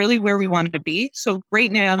is really where we wanted to be. So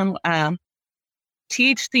right now,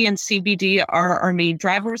 THC and CBD are our main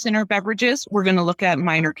drivers in our beverages. We're going to look at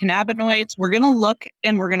minor cannabinoids. We're going to look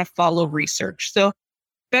and we're going to follow research. So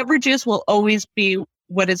beverages will always be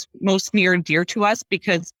what is most near and dear to us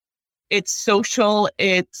because it's social.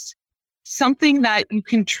 It's something that you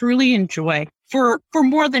can truly enjoy for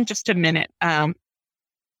more than just a minute.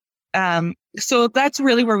 So that's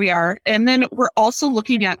really where we are. And then we're also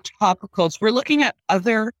looking at topicals. We're looking at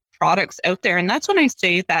other products out there. And that's when I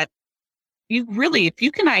say that you really, if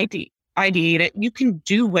you can ideate it, you can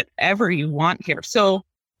do whatever you want here. So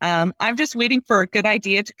I'm just waiting for a good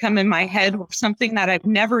idea to come in my head, or something that I've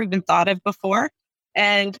never even thought of before.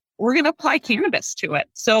 And we're going to apply cannabis to it.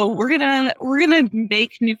 So we're going to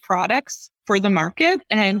make new products for the market,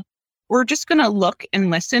 and we're just going to look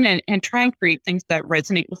and listen and try and create things that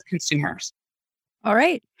resonate with consumers. All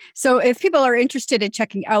right. So if people are interested in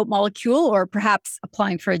checking out Molecule, or perhaps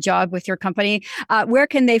applying for a job with your company, where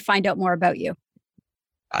can they find out more about you?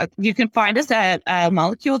 You can find us at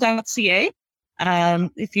molecule.ca.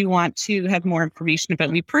 If you want to have more information about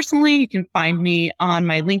me personally, you can find me on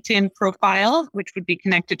my LinkedIn profile, which would be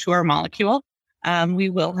connected to our molecule. We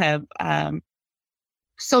will have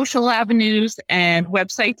social avenues and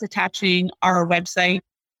websites attaching our website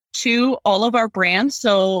to all of our brands,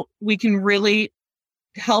 so we can really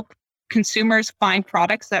help consumers find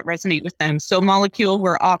products that resonate with them. So Molecule,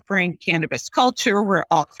 we're offering cannabis culture, we're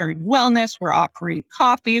offering wellness, we're offering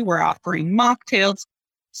coffee, we're offering mocktails.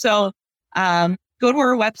 So go to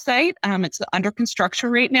our website. It's under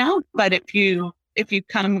construction right now, but if you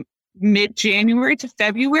come mid-January to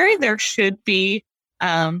February, there should be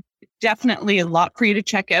definitely a lot for you to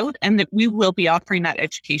check out, and that we will be offering that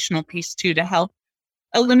educational piece too to help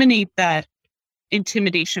eliminate that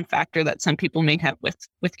intimidation factor that some people may have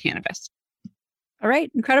with cannabis. All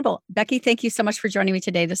right. Incredible. Becky, thank you so much for joining me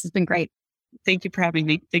today. This has been great. Thank you for having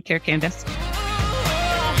me. Take care, Candace.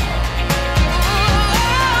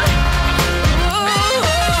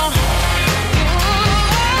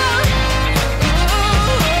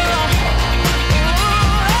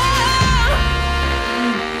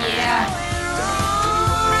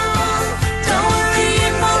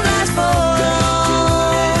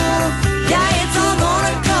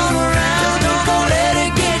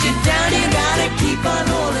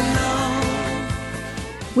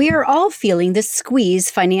 We are all feeling the squeeze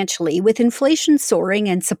financially with inflation soaring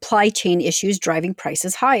and supply chain issues driving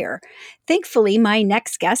prices higher. Thankfully, my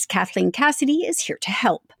next guest, Kathleen Cassidy, is here to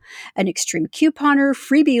help. An extreme couponer,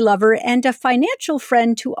 freebie lover, and a financial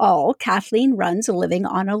friend to all, Kathleen runs a living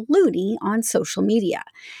on a loonie on social media.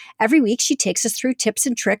 Every week, she takes us through tips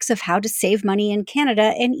and tricks of how to save money in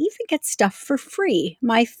Canada and even get stuff for free,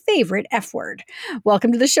 my favorite F word.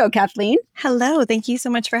 Welcome to the show, Kathleen. Hello. Thank you so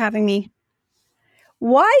much for having me.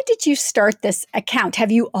 Why did you start this account?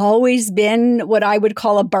 Have you always been what I would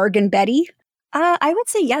call a bargain Betty? I would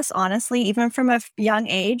say yes, honestly. Even from a young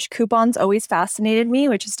age, coupons always fascinated me,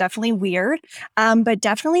 which is definitely weird. But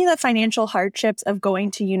definitely the financial hardships of going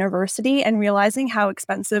to university and realizing how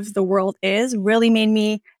expensive the world is really made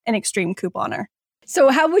me an extreme couponer. So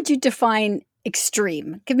how would you define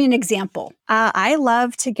extreme? Give me an example. I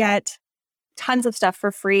love to get tons of stuff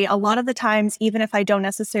for free. A lot of the times, even if I don't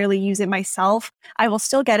necessarily use it myself, I will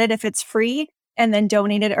still get it if it's free and then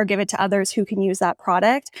donate it or give it to others who can use that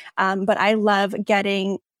product. But I love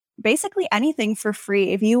getting basically anything for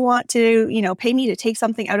free. If you want to, pay me to take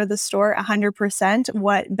something out of the store 100%,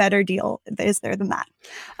 what better deal is there than that?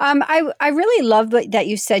 I really love that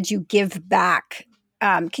you said you give back.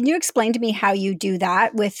 Can you explain to me how you do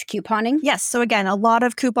that with couponing? Yes. So again, a lot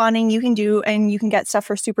of couponing you can do, and you can get stuff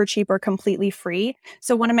for super cheap or completely free.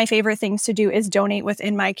 So one of my favorite things to do is donate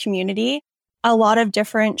within my community. A lot of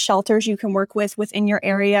different shelters you can work with within your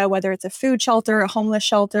area, whether it's a food shelter, a homeless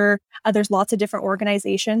shelter. There's lots of different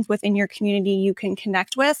organizations within your community you can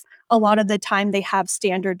connect with. A lot of the time they have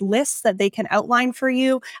standard lists that they can outline for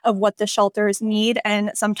you of what the shelters need.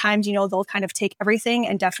 And sometimes, they'll kind of take everything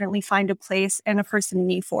and definitely find a place and a person in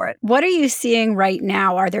need for it. What are you seeing right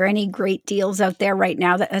now? Are there any great deals out there right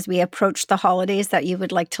now that as we approach the holidays that you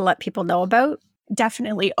would like to let people know about?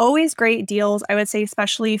 Definitely. Always great deals. I would say,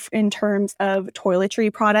 especially in terms of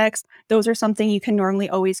toiletry products, those are something you can normally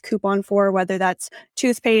always coupon for, whether that's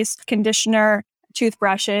toothpaste, conditioner,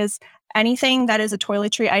 toothbrushes, anything that is a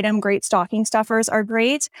toiletry item. Great stocking stuffers are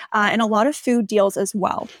great. And a lot of food deals as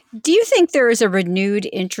well. Do you think there is a renewed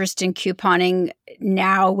interest in couponing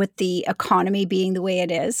now with the economy being the way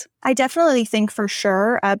it is? I definitely think for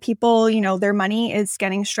sure. People, their money is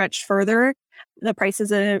getting stretched further. The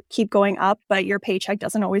prices keep going up, but your paycheck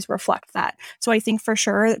doesn't always reflect that. So I think for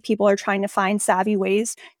sure that people are trying to find savvy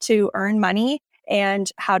ways to earn money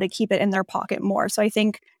and how to keep it in their pocket more. So I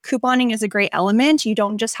think couponing is a great element. You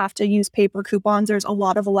don't just have to use paper coupons. There's a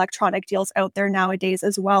lot of electronic deals out there nowadays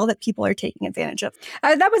as well that people are taking advantage of.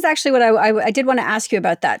 That was actually what I did want to ask you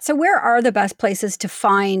about that. So where are the best places to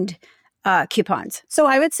find coupons? So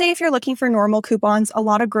I would say if you're looking for normal coupons, a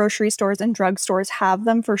lot of grocery stores and drugstores have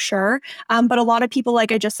them for sure. But a lot of people,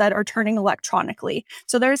 like I just said, are turning electronically.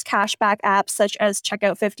 So there's cashback apps such as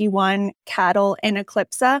Checkout 51, Cattle, and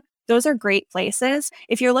Eclipsa. Those are great places.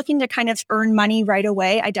 If you're looking to kind of earn money right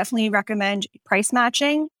away, I definitely recommend price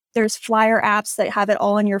matching. There's flyer apps that have it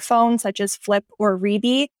all on your phone, such as Flip or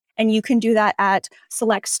Reebee. And you can do that at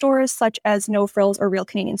select stores such as No Frills or Real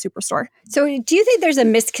Canadian Superstore. So do you think there's a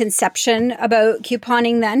misconception about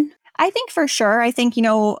couponing then? I think for sure. I think,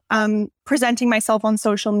 presenting myself on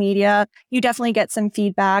social media, you definitely get some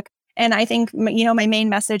feedback. And I think, my main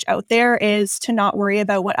message out there is to not worry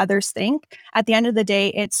about what others think. At the end of the day,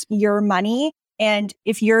 it's your money. And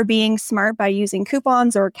if you're being smart by using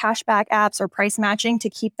coupons or cashback apps or price matching to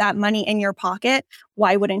keep that money in your pocket,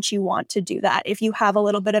 why wouldn't you want to do that? If you have a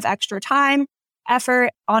little bit of extra time, effort,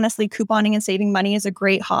 honestly, couponing and saving money is a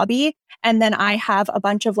great hobby. And then I have a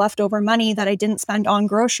bunch of leftover money that I didn't spend on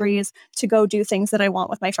groceries to go do things that I want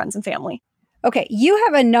with my friends and family. Okay, you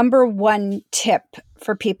have a number one tip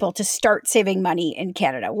for people to start saving money in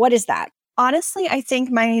Canada. What is that? Honestly, I think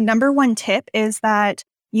my number one tip is that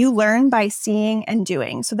you learn by seeing and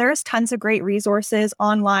doing. So there's tons of great resources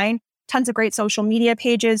online, tons of great social media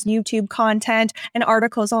pages, YouTube content, and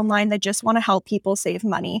articles online that just want to help people save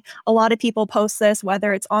money. A lot of people post this,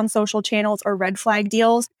 whether it's on social channels or red flag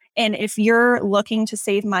deals. And if you're looking to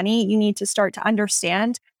save money, you need to start to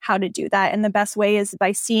understand how to do that. And the best way is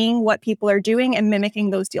by seeing what people are doing and mimicking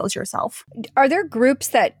those deals yourself. Are there groups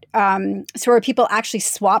that, so where people actually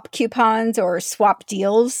swap coupons or swap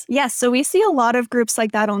deals? Yes. So we see a lot of groups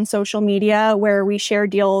like that on social media where we share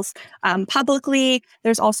deals publicly.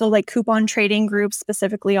 There's also like coupon trading groups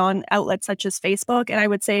specifically on outlets such as Facebook. And I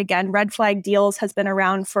would say, again, Red Flag Deals has been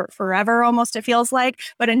around for forever almost, it feels like,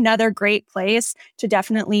 but another great place to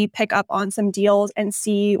definitely pick up on some deals and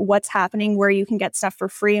see what's happening, where you can get stuff for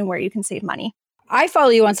free and where you can save money. I follow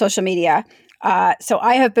you on social media. So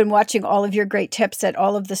I have been watching all of your great tips at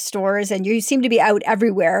all of the stores, and you seem to be out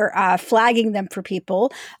everywhere flagging them for people.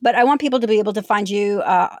 But I want people to be able to find you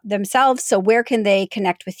themselves. So where can they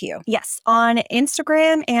connect with you? Yes, on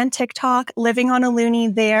Instagram and TikTok, Living on a Loony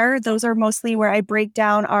there. Those are mostly where I break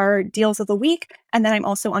down our deals of the week. And then I'm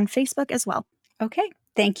also on Facebook as well. Okay.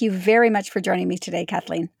 Thank you very much for joining me today,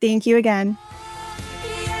 Kathleen. Thank you again.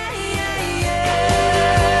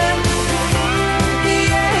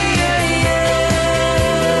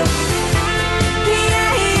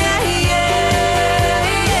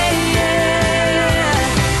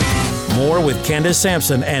 More with Candace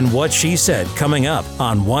Sampson and What She Said coming up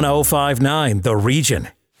on 1059 The Region.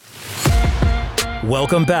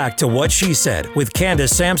 Welcome back to What She Said with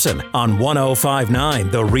Candace Sampson on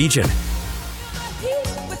 1059 The Region.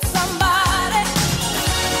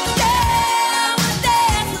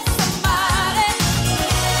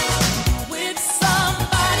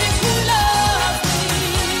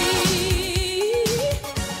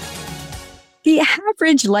 The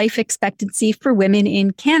average life expectancy for women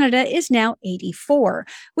in Canada is now 84,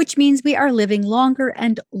 which means we are living longer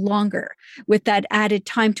and longer. With that added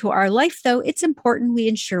time to our life, though, it's important we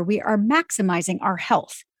ensure we are maximizing our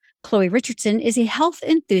health. Chloe Richardson is a health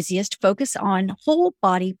enthusiast focused on whole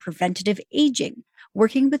body preventative aging,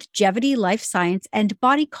 working with Jevity Life Science and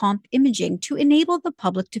body comp imaging to enable the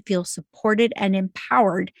public to feel supported and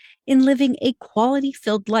empowered in living a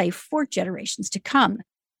quality-filled life for generations to come.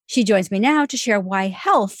 She joins me now to share why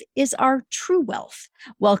health is our true wealth.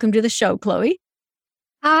 Welcome to the show, Chloe.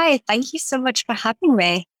 Hi, thank you so much for having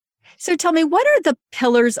me. So tell me, what are the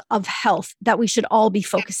pillars of health that we should all be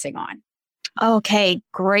focusing on? Okay,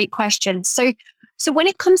 great question. So when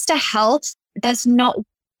it comes to health, there's not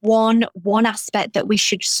one aspect that we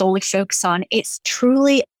should solely focus on. It's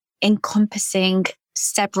truly encompassing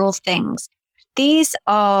several things. These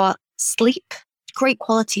are sleep, great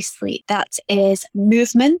quality sleep. That is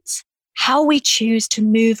movement, how we choose to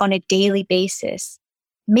move on a daily basis,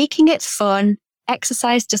 making it fun.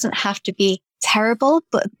 Exercise doesn't have to be terrible,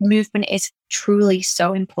 but movement is truly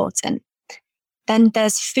so important. Then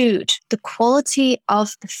there's food. The quality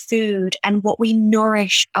of the food and what we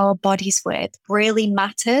nourish our bodies with really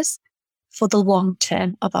matters for the long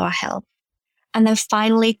term of our health. And then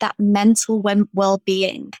finally, that mental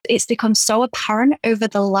well-being. It's become so apparent over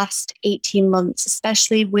the last 18 months,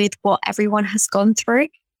 especially with what everyone has gone through,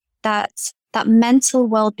 that mental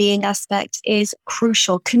well-being aspect is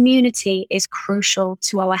crucial. Community is crucial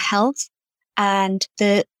to our health and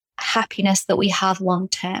the happiness that we have long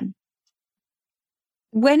term.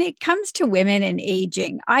 When it comes to women and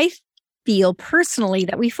aging, I feel personally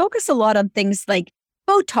that we focus a lot on things like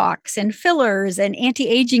Botox and fillers and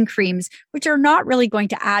anti-aging creams, which are not really going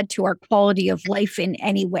to add to our quality of life in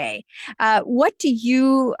any way. What do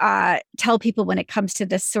you tell people when it comes to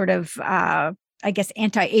this sort of,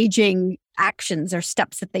 anti-aging actions or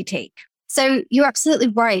steps that they take? So you're absolutely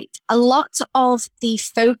right. A lot of the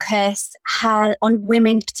focus on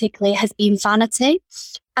women particularly has been vanity,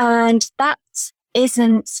 and that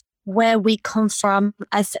isn't where we come from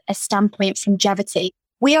as a standpoint from Jevity.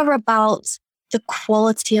 We are about the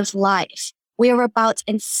quality of life. We are about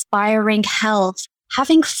inspiring health,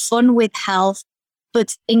 having fun with health,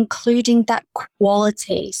 but including that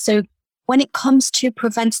quality. So when it comes to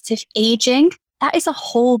preventative aging, that is a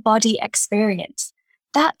whole body experience.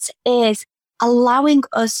 That is allowing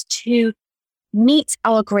us to meet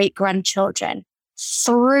our great grandchildren,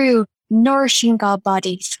 through nourishing our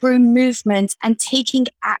body, through movement and taking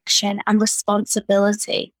action and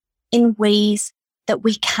responsibility in ways that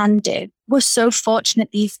we can do. We're so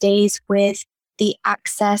fortunate these days with the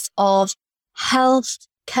access of health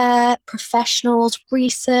care professionals,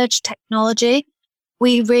 research, technology.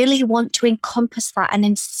 We really want to encompass that and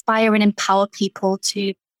inspire and empower people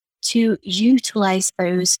to utilize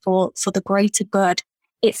those for the greater good.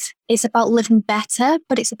 It's about living better,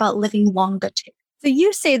 but it's about living longer too. So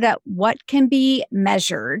you say that what can be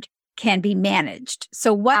measured can be managed.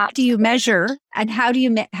 So what do you measure and how do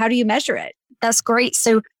you measure it? That's great.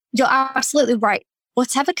 So you're absolutely right.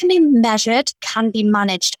 Whatever can be measured can be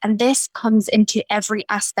managed. And this comes into every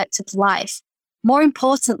aspect of life. More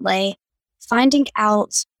importantly, finding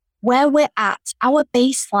out where we're at, our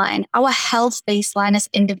baseline, our health baseline as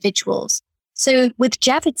individuals. So with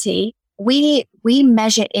Jevity, we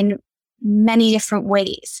measure in many different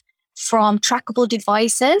ways, from trackable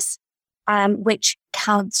devices, which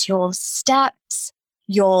counts your steps,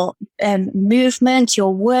 your movement,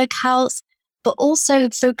 your workouts, but also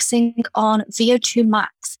focusing on VO2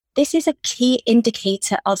 max. This is a key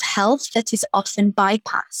indicator of health that is often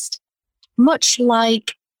bypassed, much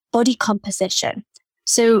like body composition.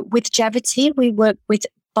 So with Jevity, we work with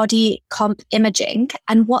body comp imaging.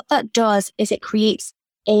 And what that does is it creates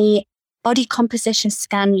a body composition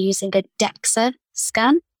scan using a DEXA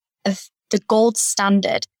scan of the gold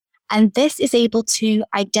standard. And this is able to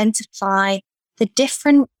identify the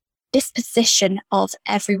different disposition of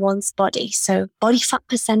everyone's body. So body fat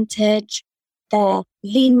percentage, their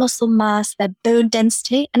lean muscle mass, their bone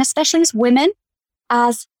density, and especially as women,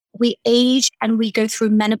 as we age and we go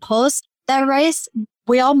through menopause,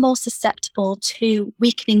 we are more susceptible to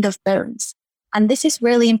weakening of bones. And this is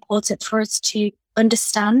really important for us to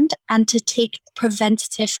understand and to take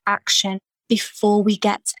preventative action before we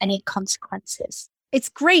get any consequences. It's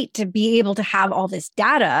great to be able to have all this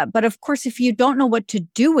data, but of course, if you don't know what to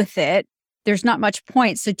do with it, there's not much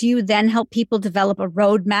point. So do you then help people develop a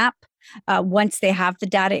roadmap once they have the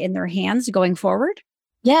data in their hands going forward?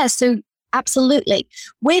 Yeah, so absolutely.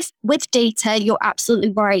 With data, you're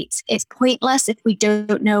absolutely right. It's pointless if we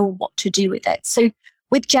don't know what to do with it. So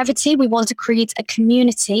with Jevity, we want to create a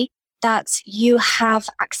community that you have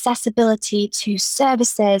accessibility to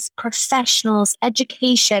services, professionals,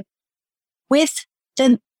 education. With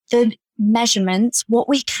the measurements, what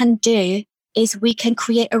we can do is we can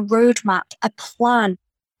create a roadmap, a plan,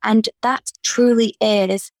 and that truly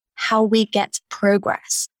is how we get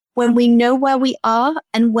progress. When we know where we are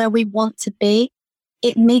and where we want to be,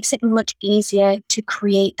 it makes it much easier to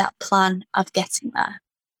create that plan of getting there.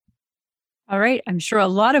 All right. I'm sure a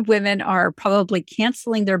lot of women are probably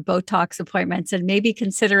canceling their Botox appointments and maybe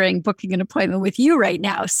considering booking an appointment with you right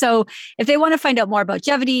now. So if they want to find out more about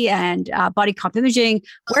Jevity and body comp imaging,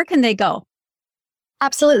 where can they go?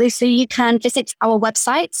 Absolutely. So you can visit our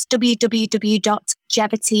website,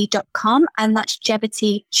 www.jevity.com, and that's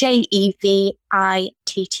Jevity, Jevitty.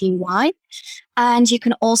 And you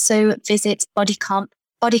can also visit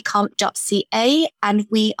bodycomp.ca, and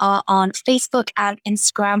we are on Facebook and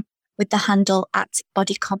Instagram with the handle at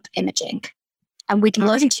Body Comp Imaging. And we'd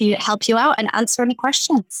love to help you out and answer any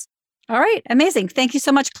questions. All right. Amazing. Thank you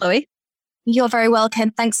so much, Chloe. You're very welcome.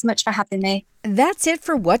 Thanks so much for having me. That's it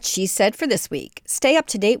for What She Said for this week. Stay up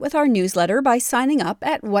to date with our newsletter by signing up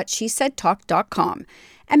at whatshesaidtalk.com.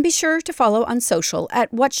 And be sure to follow on social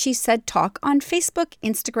at What She Said Talk on Facebook,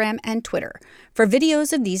 Instagram, and Twitter for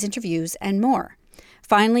videos of these interviews and more.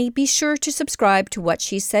 Finally, be sure to subscribe to What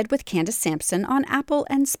She Said with Candace Sampson on Apple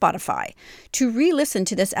and Spotify to re-listen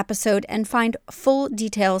to this episode and find full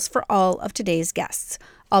details for all of today's guests.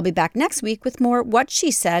 I'll be back next week with more What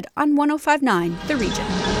She Said on 105.9 The Region.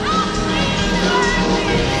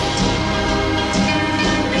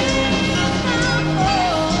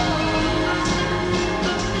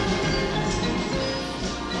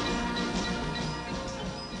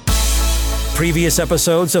 Previous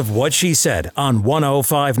episodes of What She Said on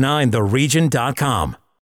 1059theregion.com.